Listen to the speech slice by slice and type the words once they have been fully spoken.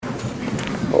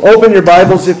Well, open your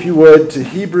Bibles, if you would, to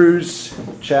Hebrews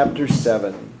chapter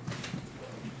 7.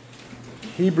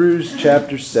 Hebrews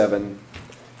chapter 7.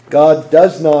 God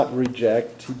does not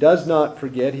reject. He does not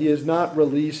forget. He is not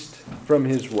released from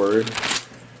His Word.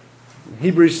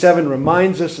 Hebrews 7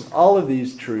 reminds us of all of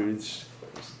these truths.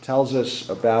 It tells us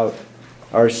about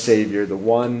our Savior, the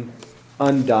one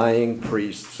undying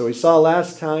priest. So we saw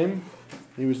last time,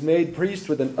 He was made priest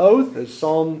with an oath. As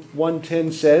Psalm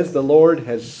 110 says, the Lord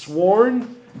has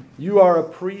sworn, you are a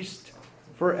priest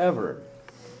forever.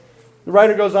 The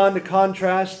writer goes on to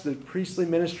contrast the priestly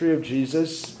ministry of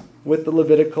Jesus with the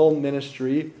Levitical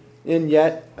ministry in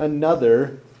yet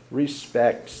another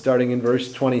respect. Starting in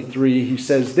verse 23, he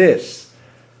says this,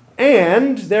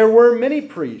 "And there were many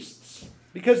priests,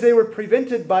 because they were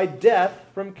prevented by death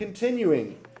from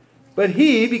continuing. But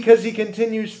he, because he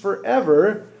continues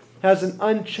forever, has an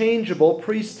unchangeable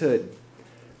priesthood.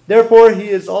 Therefore he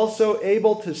is also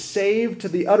able to save to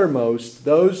the uttermost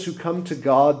those who come to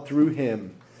God through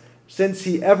him, since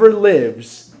he ever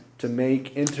lives to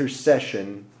make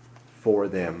intercession for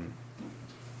them."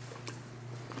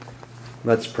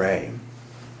 Let's pray.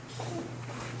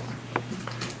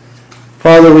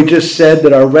 Father, we just said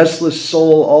that our restless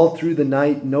soul all through the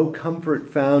night, no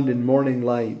comfort found in morning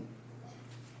light.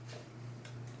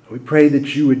 We pray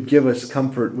that you would give us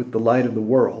comfort with the light of the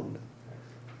world,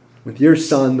 with your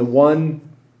Son, the one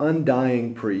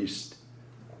undying priest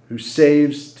who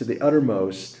saves to the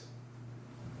uttermost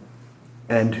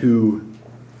and who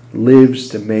lives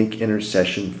to make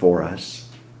intercession for us.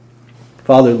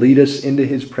 Father, lead us into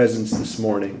his presence this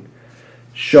morning.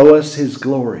 Show us his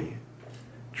glory.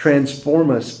 Transform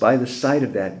us by the sight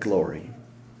of that glory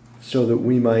so that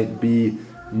we might be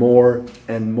more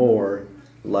and more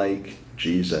like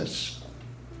Jesus.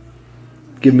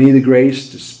 Give me the grace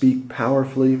to speak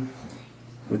powerfully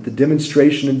with the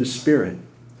demonstration of the Spirit,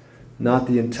 not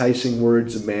the enticing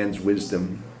words of man's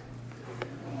wisdom.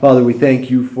 Father, we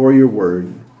thank you for your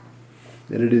word,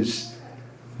 that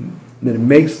it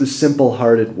makes the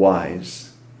simple-hearted wise.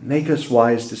 Make us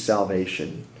wise to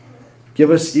salvation. Give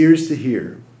us ears to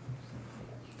hear,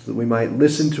 so that we might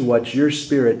listen to what your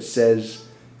Spirit says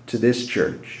to this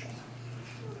church.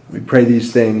 We pray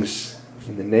these things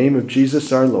in the name of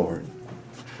Jesus our Lord.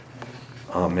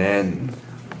 Amen.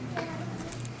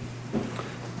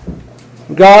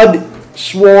 God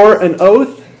swore an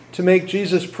oath to make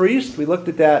Jesus priest. We looked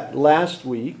at that last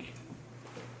week.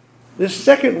 This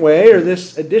second way, or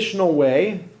this additional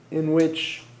way, in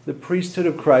which the priesthood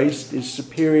of Christ is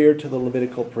superior to the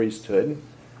Levitical priesthood,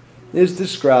 is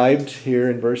described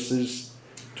here in verses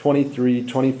 23,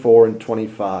 24, and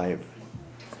 25.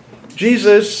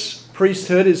 Jesus'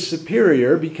 priesthood is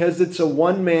superior because it's a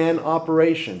one-man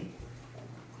operation.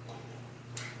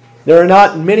 There are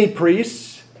not many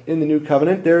priests in the new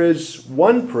covenant. There is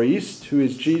one priest, who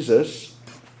is Jesus.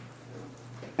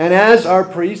 And as our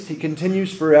priest, he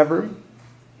continues forever.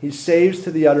 He saves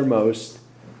to the uttermost.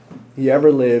 He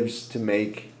ever lives to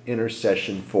make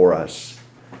intercession for us.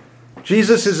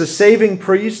 Jesus is a saving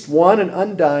priest, one and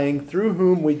undying, through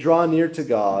whom we draw near to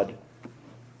God,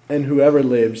 and whoever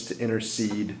lives to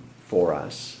intercede for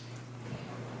us.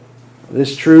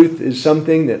 This truth is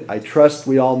something that I trust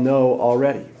we all know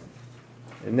already.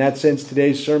 In that sense,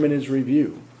 today's sermon is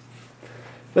review.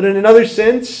 But in another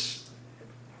sense,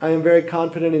 I am very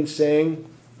confident in saying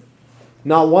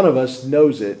not one of us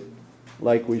knows it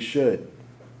like we should.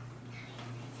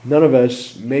 None of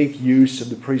us make use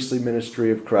of the priestly ministry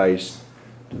of Christ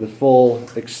to the full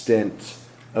extent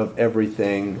of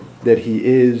everything that he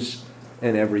is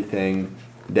and everything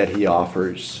that he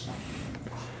offers.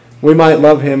 We might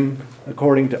love him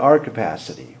according to our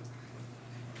capacity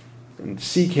and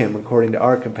seek him according to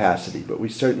our capacity, but we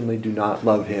certainly do not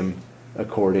love him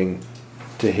according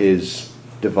to his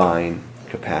divine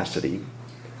capacity.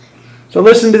 So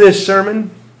listen to this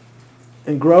sermon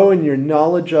and grow in your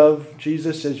knowledge of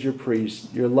Jesus as your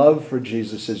priest, your love for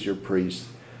Jesus as your priest,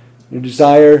 your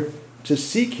desire to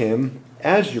seek him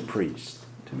as your priest,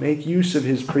 to make use of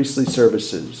his priestly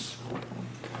services.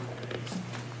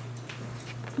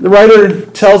 The writer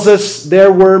tells us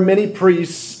there were many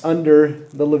priests under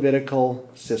the Levitical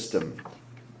system.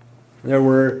 There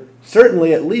were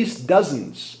certainly at least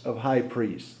dozens of high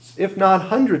priests, if not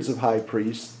hundreds of high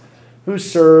priests, who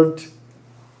served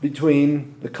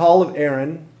between the call of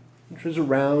Aaron, which was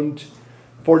around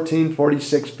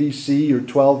 1446 BC or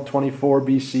 1224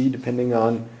 BC, depending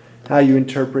on how you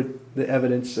interpret the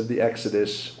evidence of the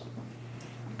Exodus.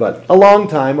 But a long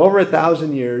time, over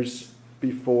 1,000 years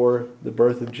before the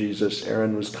birth of Jesus,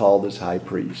 Aaron was called as high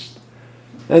priest.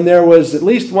 And there was at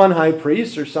least one high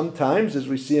priest, or sometimes, as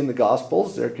we see in the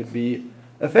Gospels, there could be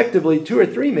effectively 2 or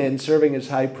 3 men serving as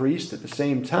high priest at the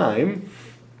same time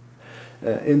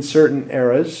in certain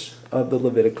eras of the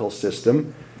Levitical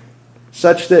system,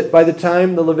 such that by the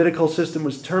time the Levitical system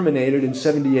was terminated in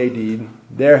 70 AD,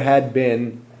 there had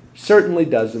been certainly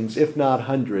dozens, if not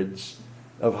hundreds,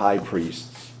 of high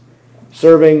priests,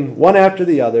 serving one after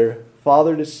the other,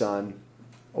 father to son,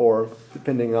 or,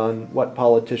 depending on what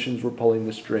politicians were pulling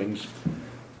the strings,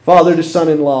 father to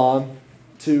son-in-law,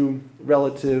 to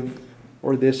relative,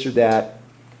 or this or that.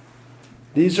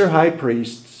 These are high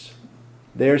priests.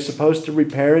 They are supposed to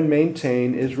repair and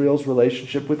maintain Israel's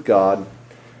relationship with God,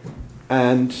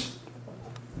 and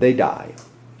they die.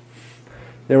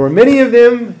 There were many of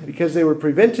them because they were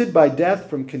prevented by death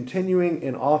from continuing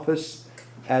in office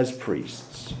as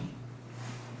priests.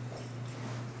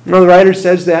 Now, the writer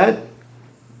says that,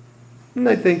 and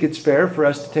I think it's fair for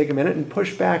us to take a minute and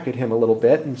push back at him a little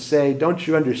bit and say, don't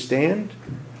you understand?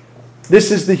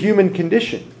 This is the human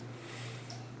condition.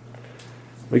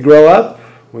 We grow up,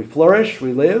 we flourish,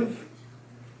 we live,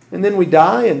 and then we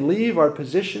die and leave our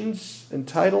positions and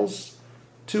titles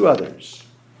to others.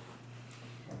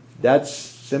 That's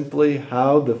simply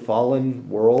how the fallen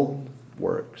world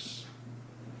works.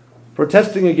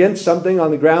 Protesting against something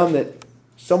on the ground that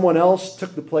someone else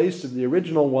took the place of the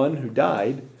original one who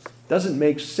died doesn't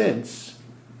make sense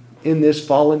in this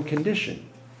fallen condition.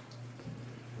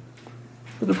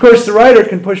 But of course, the writer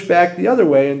can push back the other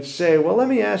way and say, well, let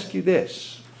me ask you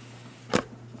this.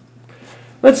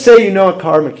 Let's say you know a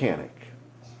car mechanic.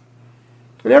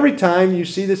 And every time you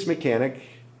see this mechanic,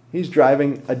 he's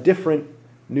driving a different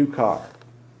new car.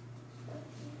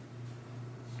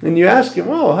 And you ask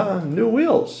him, new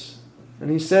wheels. And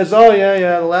he says, oh,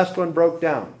 yeah, the last one broke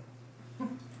down.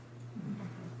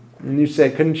 And you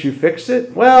say, couldn't you fix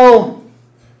it? Well,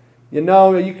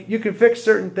 you can fix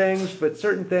certain things, but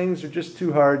certain things are just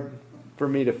too hard for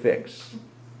me to fix.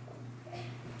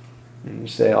 And you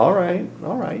say, all right.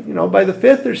 By the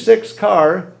 5th or 6th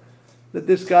car that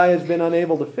this guy has been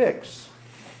unable to fix,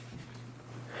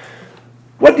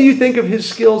 what do you think of his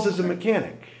skills as a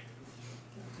mechanic?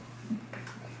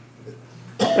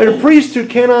 And a priest who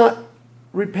cannot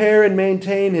repair and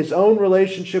maintain his own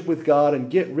relationship with God and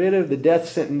get rid of the death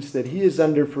sentence that he is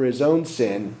under for his own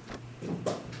sin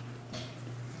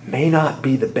may not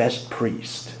be the best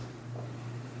priest.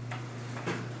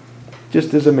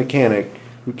 Just as a mechanic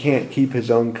who can't keep his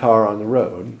own car on the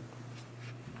road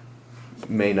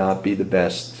may not be the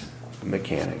best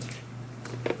mechanic.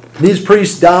 These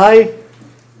priests die,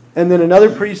 and then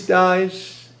another priest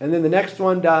dies, and then the next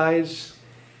one dies.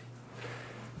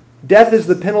 Death is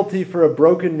the penalty for a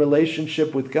broken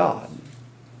relationship with God.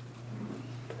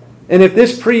 And if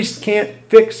this priest can't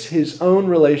fix his own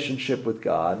relationship with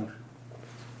God,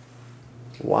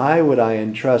 why would I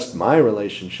entrust my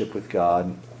relationship with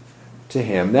God to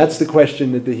him? That's the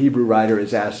question that the Hebrew writer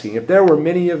is asking. If there were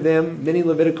many of them, many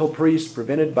Levitical priests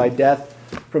prevented by death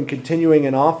from continuing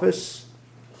in office,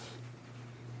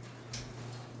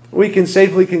 we can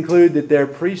safely conclude that their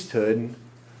priesthood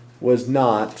was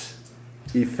not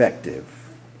effective.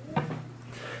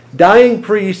 Dying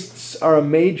priests are a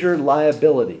major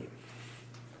liability.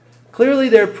 Clearly,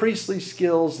 their priestly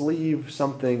skills leave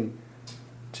something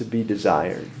to be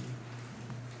desired.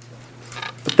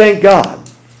 But thank God,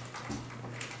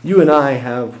 you and I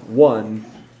have one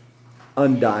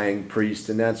undying priest,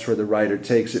 and that's where the writer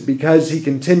takes it. Because he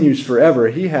continues forever,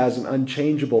 he has an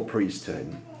unchangeable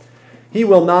priesthood. He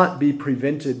will not be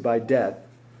prevented by death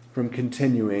from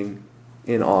continuing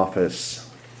in office.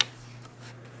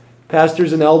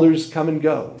 Pastors and elders come and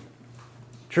go.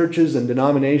 Churches and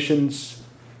denominations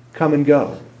come and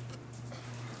go.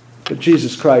 But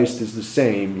Jesus Christ is the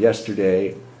same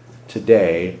yesterday,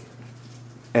 today,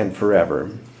 and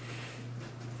forever.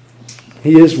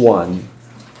 He is one.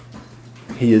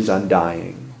 He is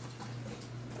undying.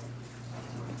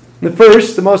 The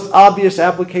first, the most obvious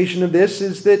application of this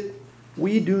is that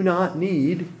we do not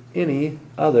need any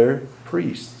other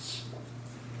priests.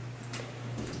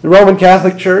 The Roman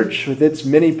Catholic Church, with its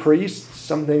many priests,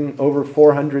 something over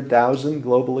 400,000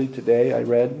 globally today, I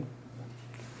read.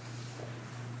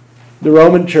 The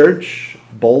Roman Church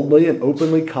boldly and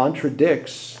openly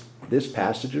contradicts this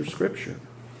passage of Scripture.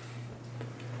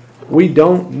 We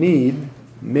don't need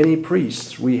many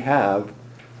priests. We have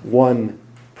one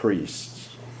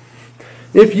priest.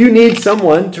 If you need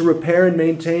someone to repair and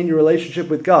maintain your relationship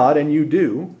with God, and you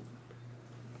do,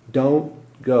 don't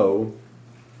go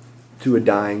to a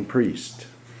dying priest.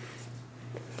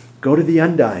 Go to the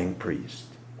undying priest,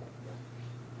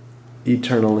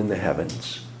 eternal in the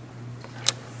heavens.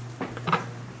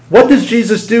 What does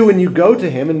Jesus do when you go to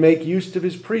him and make use of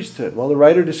his priesthood? Well, the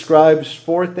writer describes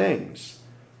 4 things.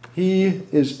 He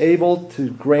is able to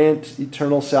grant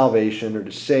eternal salvation or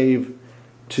to save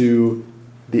to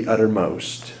the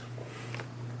uttermost.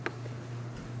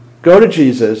 Go to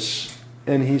Jesus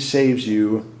and he saves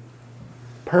you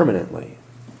permanently,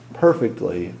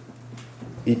 perfectly,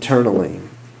 eternally.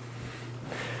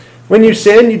 When you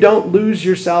sin, you don't lose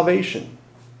your salvation.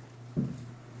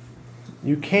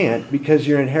 You can't, because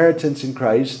your inheritance in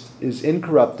Christ is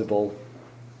incorruptible,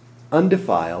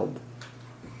 undefiled,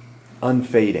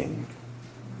 unfading.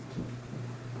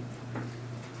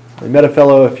 I met a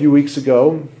fellow a few weeks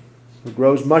ago who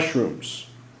grows mushrooms.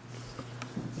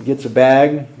 He gets a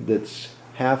bag that's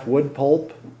half wood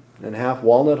pulp and half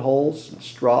walnut hulls and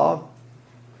straw.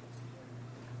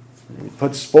 And he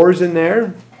puts spores in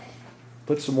there,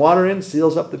 puts some water in,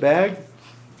 seals up the bag,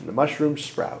 and the mushrooms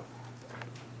sprout.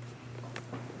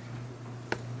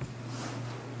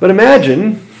 But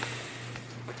imagine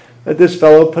that this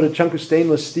fellow put a chunk of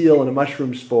stainless steel and a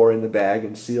mushroom spore in the bag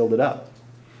and sealed it up.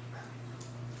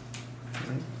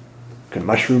 Can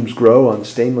mushrooms grow on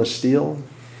stainless steel?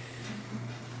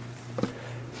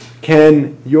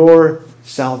 Can your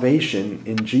salvation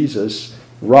in Jesus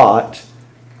rot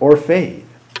or fade?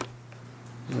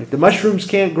 The mushrooms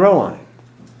can't grow on it.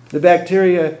 The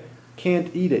bacteria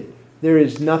can't eat it. There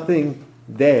is nothing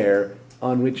there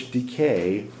on which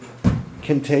decay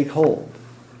can take hold.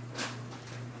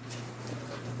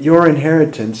 Your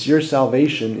inheritance, your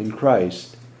salvation in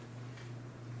Christ,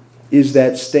 is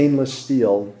that stainless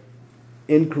steel,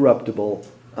 incorruptible,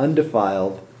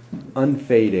 undefiled,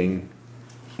 unfading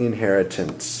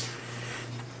inheritance.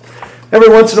 Every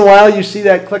once in a while you see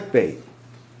that clickbait.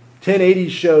 1080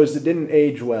 shows that didn't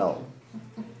age well.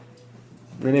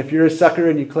 And if you're a sucker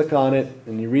and you click on it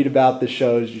and you read about the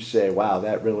shows, you say, wow,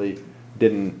 that really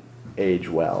didn't age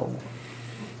well.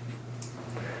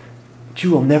 But you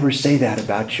will never say that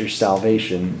about your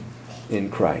salvation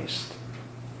in Christ.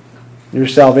 Your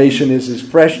salvation is as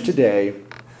fresh today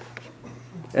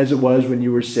as it was when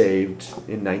you were saved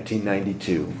in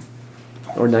 1992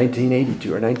 or 1982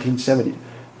 or 1970.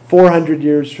 400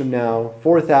 years from now,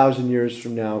 4,000 years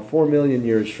from now, 4 million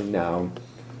years from now,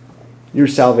 your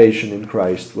salvation in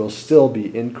Christ will still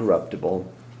be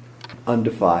incorruptible,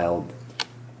 undefiled,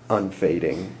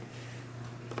 unfading.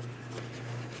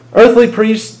 Earthly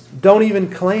priests don't even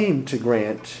claim to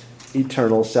grant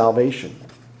eternal salvation.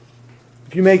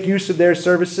 If you make use of their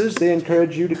services, they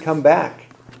encourage you to come back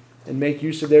and make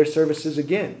use of their services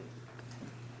again.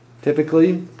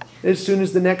 Typically, as soon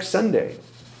as the next Sunday.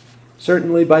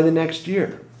 Certainly by the next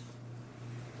year.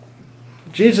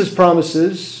 Jesus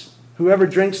promises, whoever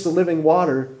drinks the living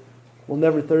water will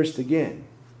never thirst again.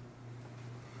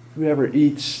 Whoever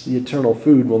eats the eternal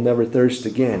food will never thirst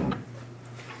again.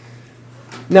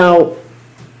 Now,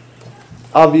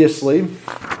 obviously,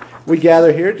 we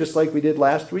gather here just like we did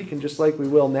last week and just like we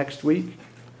will next week.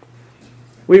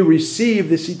 We receive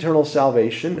this eternal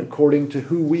salvation according to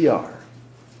who we are.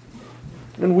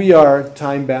 And we are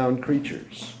time-bound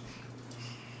creatures.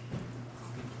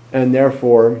 And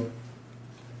therefore,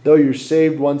 though you're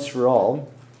saved once for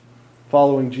all,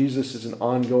 following Jesus is an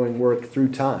ongoing work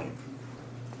through time.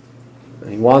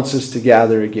 And he wants us to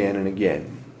gather again and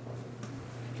again.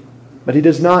 But he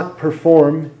does not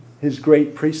perform his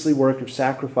great priestly work of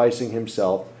sacrificing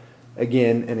himself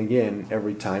again and again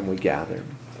every time we gather.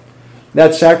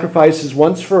 That sacrifice is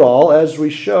once for all, as we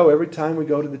show every time we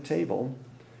go to the table.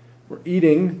 We're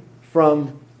eating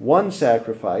from one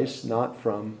sacrifice, not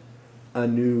from a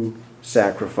new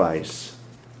sacrifice.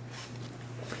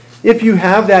 If you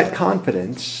have that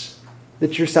confidence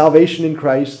that your salvation in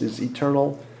Christ is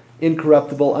eternal,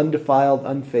 incorruptible, undefiled,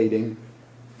 unfading,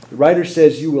 the writer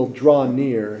says you will draw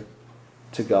near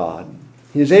to God.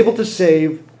 He is able to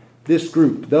save this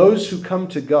group, those who come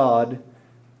to God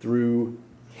through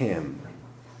him.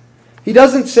 He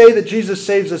doesn't say that Jesus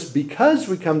saves us because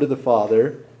we come to the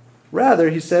Father. Rather,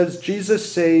 he says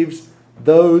Jesus saves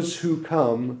those who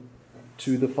come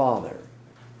to the Father.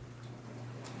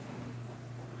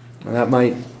 And that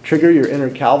might trigger your inner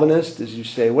Calvinist as you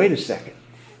say, wait a second.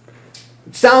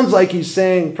 It sounds like he's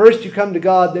saying, first you come to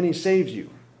God, then he saves you.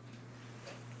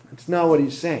 That's not what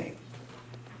he's saying.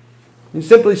 He's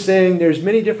simply saying there's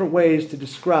many different ways to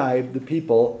describe the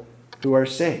people who are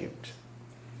saved.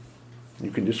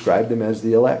 You can describe them as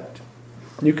the elect.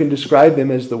 You can describe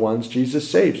them as the ones Jesus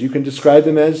saves. You can describe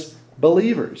them as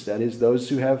believers, that is, those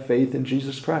who have faith in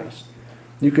Jesus Christ.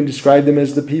 You can describe them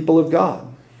as the people of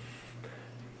God.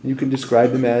 You can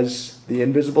describe them as the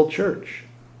invisible church.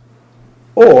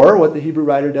 Or, what the Hebrew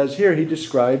writer does here, he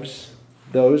describes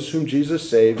those whom Jesus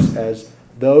saves as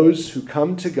those who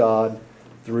come to God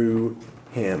through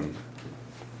him.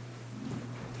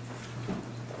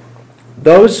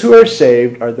 Those who are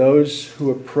saved are those who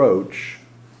approach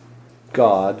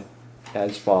God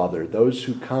as Father, those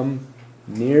who come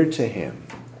near to Him,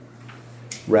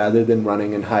 rather than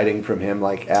running and hiding from Him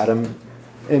like Adam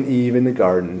and Eve in the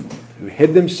garden, who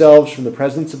hid themselves from the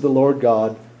presence of the Lord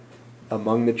God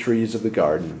among the trees of the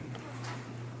garden.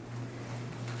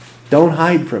 Don't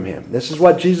hide from Him. This is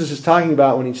what Jesus is talking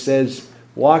about when He says,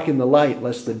 walk in the light,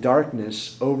 lest the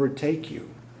darkness overtake you.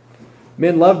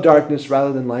 Men love darkness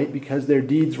rather than light because their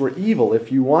deeds were evil.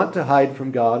 If you want to hide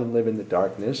from God and live in the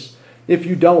darkness, if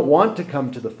you don't want to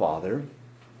come to the Father,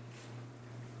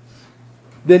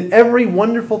 then every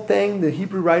wonderful thing the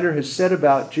Hebrew writer has said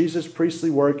about Jesus' priestly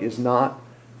work is not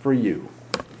for you.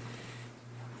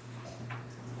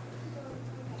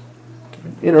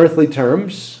 In earthly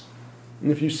terms,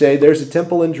 if you say there's a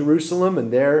temple in Jerusalem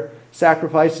and there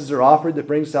sacrifices are offered that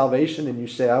bring salvation, and you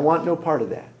say, I want no part of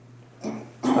that.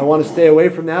 I want to stay away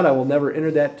from that. I will never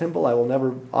enter that temple. I will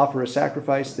never offer a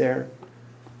sacrifice there.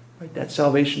 Right? That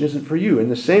salvation isn't for you. In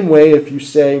the same way, if you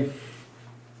say,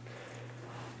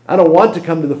 I don't want to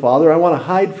come to the Father. I want to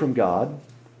hide from God.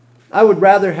 I would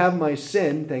rather have my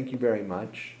sin. Thank you very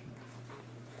much.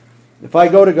 If I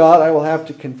go to God, I will have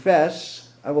to confess.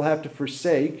 I will have to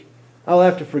forsake. I will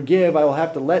have to forgive. I will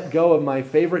have to let go of my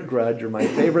favorite grudge or my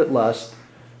favorite lust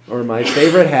or my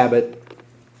favorite habit.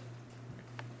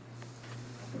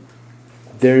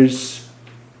 There's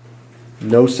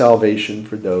no salvation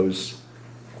for those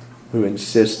who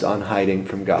insist on hiding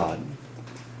from God.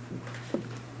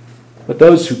 But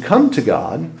those who come to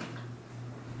God,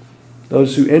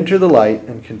 those who enter the light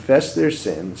and confess their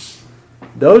sins,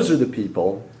 those are the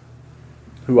people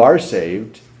who are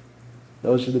saved.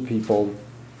 Those are the people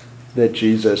that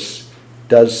Jesus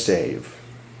does save.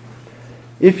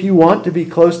 If you want to be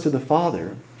close to the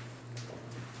Father,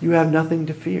 you have nothing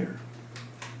to fear.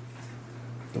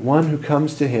 The one who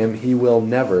comes to Him, He will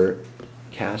never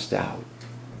cast out.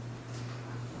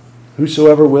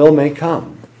 Whosoever will may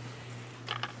come.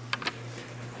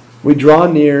 We draw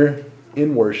near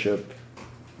in worship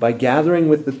by gathering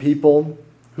with the people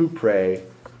who pray,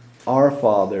 Our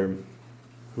Father,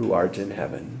 who art in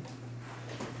heaven.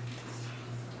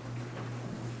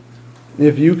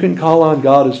 If you can call on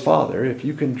God as Father, if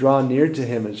you can draw near to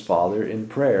Him as Father in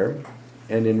prayer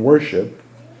and in worship,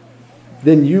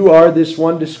 then you are this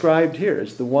one described here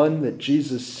as the one that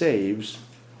Jesus saves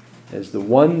as the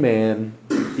one man,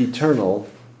 eternal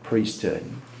priesthood.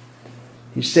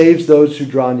 He saves those who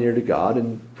draw near to God,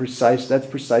 and that's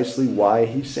precisely why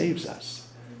He saves us,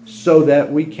 so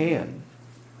that we can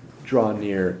draw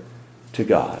near to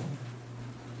God.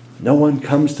 No one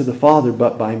comes to the Father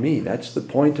but by me. That's the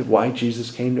point of why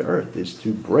Jesus came to earth, is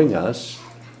to bring us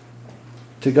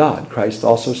to God. Christ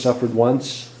also suffered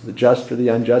once, the just for the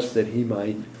unjust, that He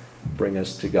might bring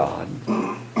us to God.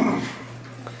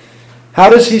 How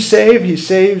does He save? He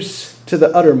saves to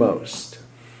the uttermost.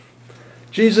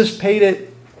 Jesus paid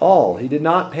it all. He did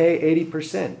not pay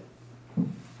 80%.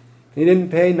 He didn't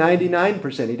pay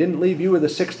 99%. He didn't leave you with a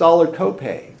 $6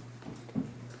 copay.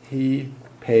 He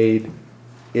paid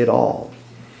it all.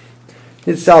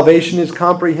 His salvation is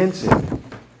comprehensive.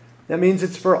 That means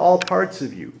it's for all parts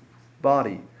of you: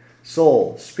 body,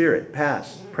 soul, spirit,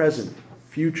 past, present,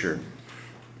 future,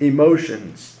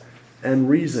 emotions, and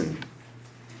reason.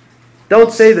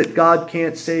 Don't say that God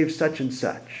can't save such and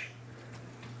such.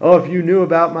 Oh, if you knew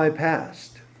about my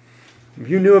past, if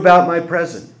you knew about my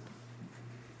present,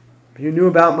 if you knew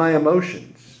about my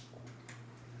emotions,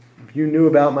 if you knew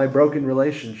about my broken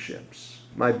relationships,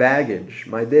 my baggage,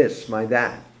 my this, my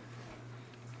that.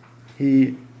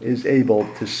 He is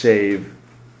able to save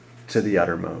to the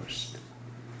uttermost.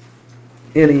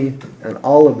 Any and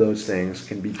all of those things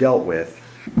can be dealt with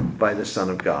by the Son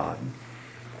of God.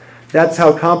 That's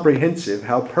how comprehensive,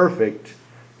 how perfect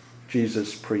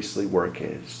Jesus' priestly work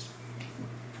is.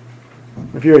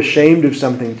 If you're ashamed of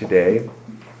something today,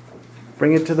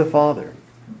 bring it to the Father.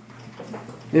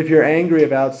 If you're angry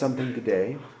about something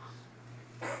today,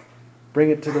 bring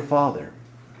it to the Father.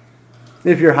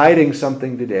 If you're hiding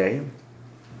something today,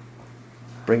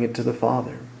 bring it to the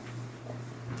Father.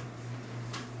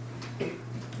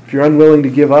 If you're unwilling to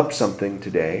give up something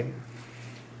today,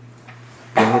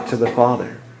 bring it to the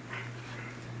Father.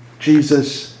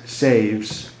 Jesus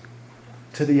saves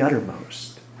to the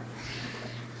uttermost.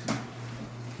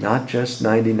 Not just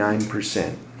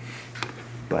 99%,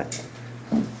 but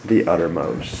the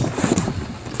uttermost.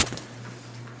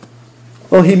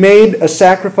 Well, He made a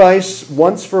sacrifice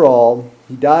once for all.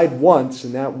 He died once,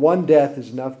 and that one death is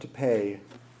enough to pay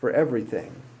for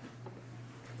everything.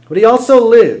 But He also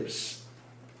lives.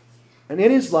 And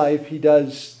in His life, He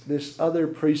does this other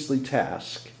priestly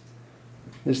task.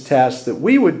 this task that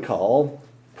we would call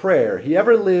prayer. He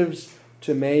ever lives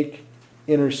to make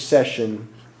intercession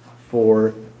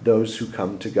for those who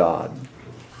come to God.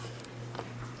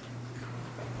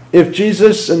 If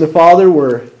Jesus and the Father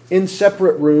were in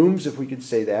separate rooms, if we could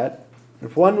say that,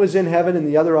 if one was in heaven and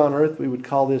the other on earth, we would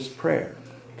call this prayer.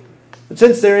 But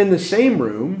since they're in the same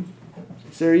room,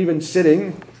 since they're even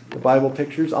sitting, the Bible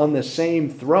pictures, on the same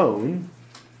throne,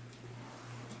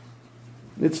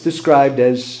 it's described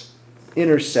as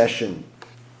intercession.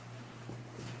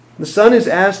 The Son is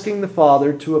asking the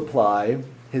Father to apply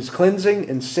His cleansing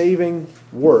and saving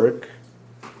work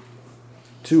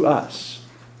to us.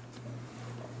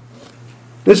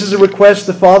 This is a request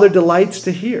the Father delights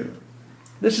to hear.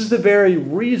 This is the very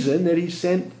reason that He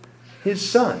sent His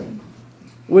Son.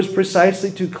 It was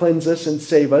precisely to cleanse us and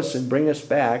save us and bring us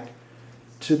back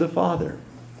to the Father.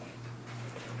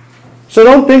 So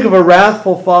don't think of a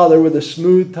wrathful Father with a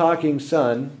smooth-talking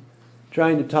Son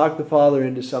trying to talk the Father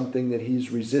into something that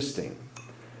He's resisting.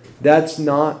 That's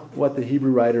not what the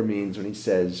Hebrew writer means when he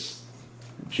says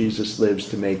Jesus lives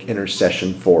to make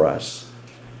intercession for us.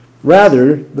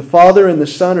 Rather, the Father and the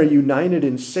Son are united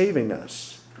in saving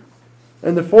us.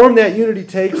 And the form that unity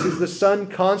takes is the Son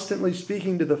constantly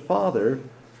speaking to the Father,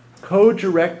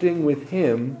 co-directing with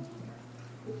Him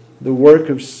the work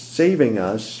of saving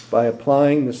us by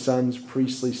applying the Son's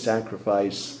priestly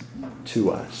sacrifice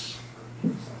to us.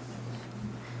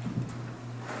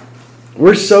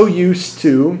 We're so used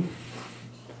to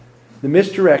the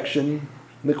misdirection,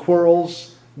 the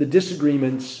quarrels, the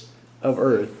disagreements of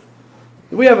earth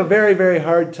that we have a very, very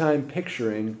hard time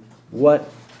picturing what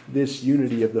this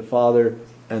unity of the Father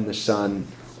and the Son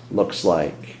looks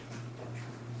like.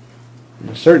 In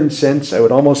a certain sense, I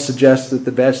would almost suggest that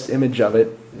the best image of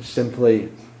it is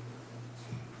simply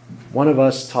one of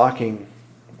us talking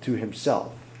to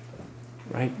himself.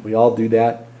 Right? We all do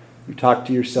that. You talk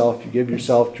to yourself, you give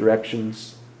yourself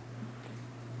directions.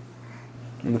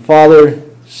 And the Father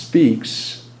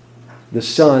speaks, the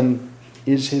Son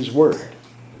is His Word.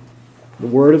 The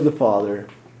Word of the Father,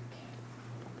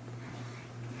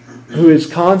 who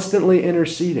is constantly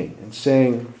interceding and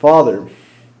saying, Father,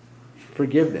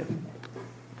 forgive them.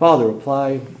 Father,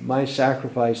 apply my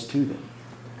sacrifice to them.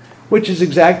 Which is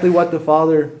exactly what the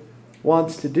Father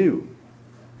wants to do.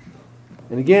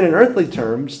 And again, in earthly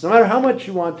terms, no matter how much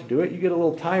you want to do it, you get a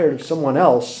little tired of someone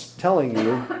else telling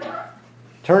you,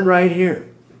 turn right here.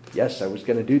 Yes, I was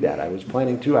going to do that. I was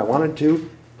planning to. I wanted to.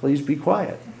 Please be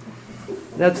quiet.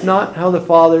 That's not how the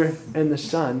Father and the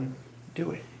Son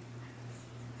do it.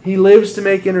 He lives to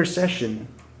make intercession,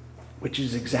 which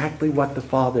is exactly what the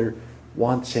Father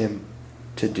wants Him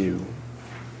to do.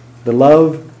 The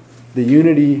love, the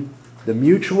unity, the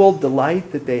mutual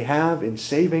delight that they have in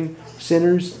saving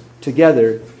sinners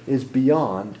together is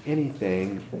beyond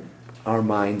anything our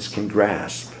minds can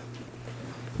grasp.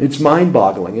 It's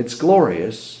mind-boggling, it's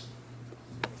glorious,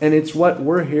 and it's what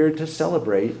we're here to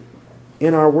celebrate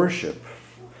in our worship.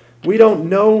 We don't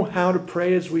know how to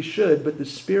pray as we should, but the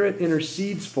Spirit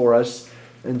intercedes for us,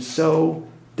 and so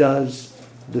does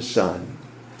the Son.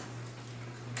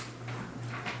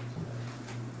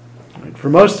 For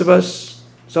most of us,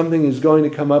 something is going to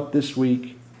come up this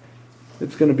week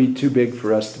that's going to be too big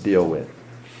for us to deal with.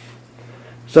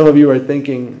 Some of you are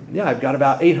thinking, yeah, I've got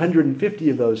about 850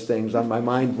 of those things on my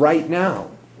mind right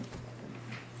now.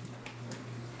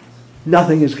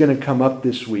 Nothing is going to come up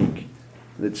this week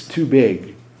that's too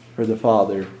big for the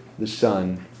Father, the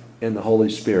Son, and the Holy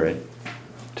Spirit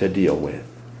to deal with.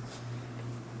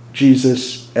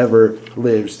 Jesus ever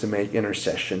lives to make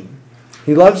intercession.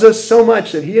 He loves us so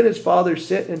much that He and His Father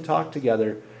sit and talk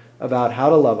together about how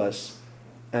to love us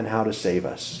and how to save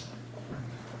us.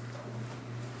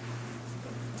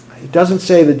 It doesn't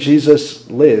say that Jesus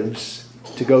lives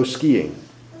to go skiing,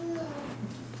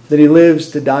 that He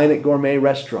lives to dine at gourmet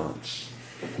restaurants,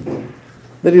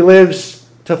 that He lives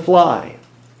to fly,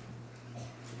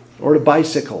 or to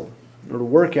bicycle, or to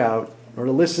work out, or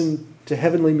to listen to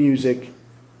heavenly music.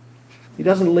 He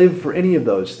doesn't live for any of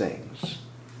those things.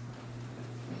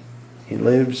 He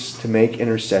lives to make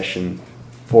intercession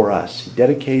for us. He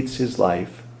dedicates His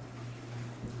life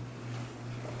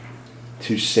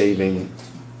to saving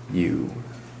you.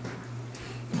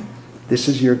 This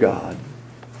is your God.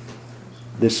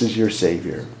 This is your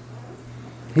Savior.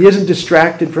 He isn't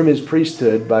distracted from His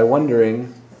priesthood by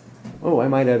wondering, oh, I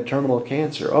might have terminal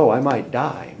cancer. Oh, I might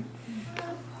die.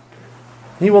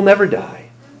 He will never die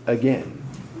again.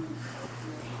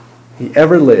 He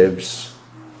ever lives.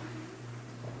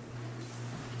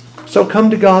 So come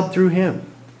to God through Him.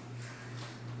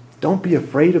 Don't be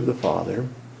afraid of the Father.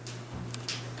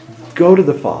 Go to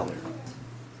the Father.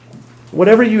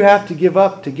 Whatever you have to give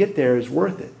up to get there is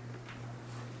worth it.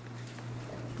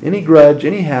 Any grudge,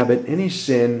 any habit, any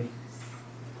sin,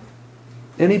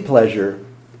 any pleasure,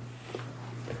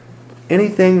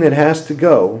 anything that has to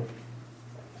go,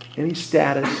 any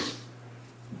status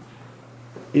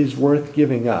is worth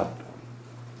giving up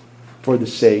for the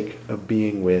sake of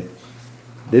being with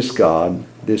this God,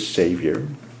 this Savior.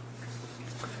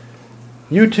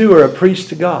 You too are a priest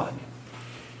to God.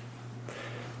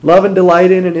 Love and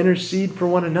delight in and intercede for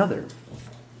one another.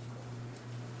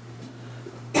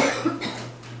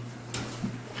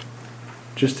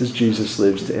 Just as Jesus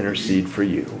lives to intercede for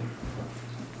you.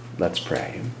 Let's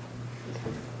pray.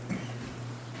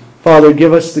 Father,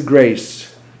 give us the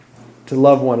grace to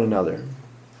love one another,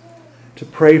 to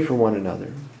pray for one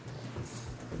another,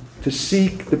 to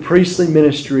seek the priestly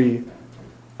ministry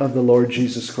of the Lord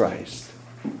Jesus Christ.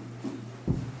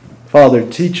 Father,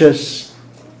 teach us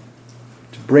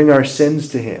to bring our sins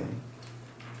to Him,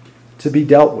 to be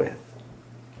dealt with.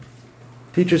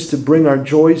 Teach us to bring our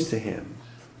joys to Him,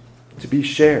 to be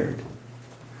shared.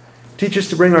 Teach us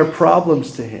to bring our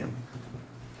problems to Him,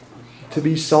 to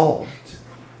be solved.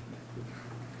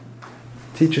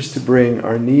 Teach us to bring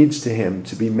our needs to Him,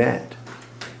 to be met.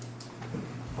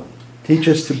 Teach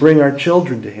us to bring our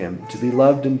children to Him, to be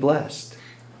loved and blessed.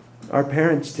 Our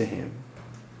parents to Him.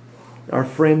 Our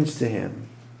friends to Him.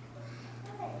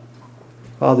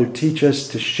 Father, teach us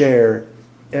to share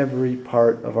every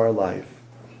part of our life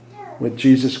with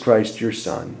Jesus Christ, your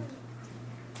Son,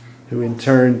 who in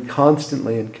turn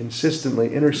constantly and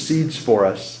consistently intercedes for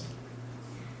us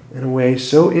in a way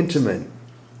so intimate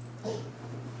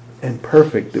and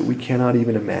perfect that we cannot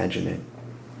even imagine it.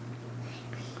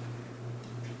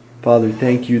 Father,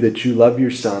 thank you that you love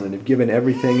your Son and have given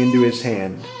everything into His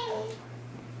hand.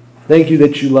 Thank you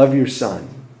that you love your Son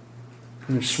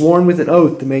and have sworn with an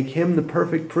oath to make Him the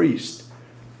perfect priest,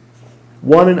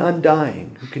 one and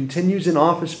undying, who continues in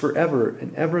office forever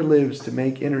and ever lives to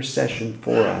make intercession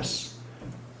for us.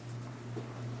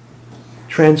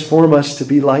 Transform us to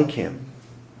be like Him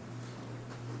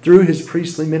through His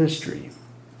priestly ministry,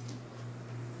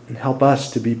 and help us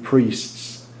to be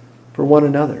priests for one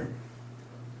another,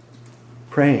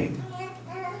 praying,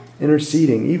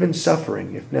 interceding, even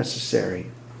suffering if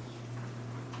necessary,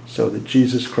 so that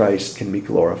Jesus Christ can be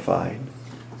glorified.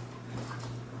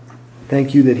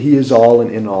 Thank you that He is all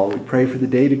and in all. We pray for the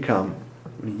day to come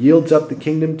when He yields up the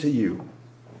kingdom to you.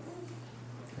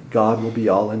 God will be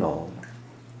all in all.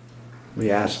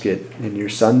 We ask it in your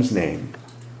Son's name.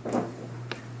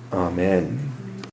 Amen.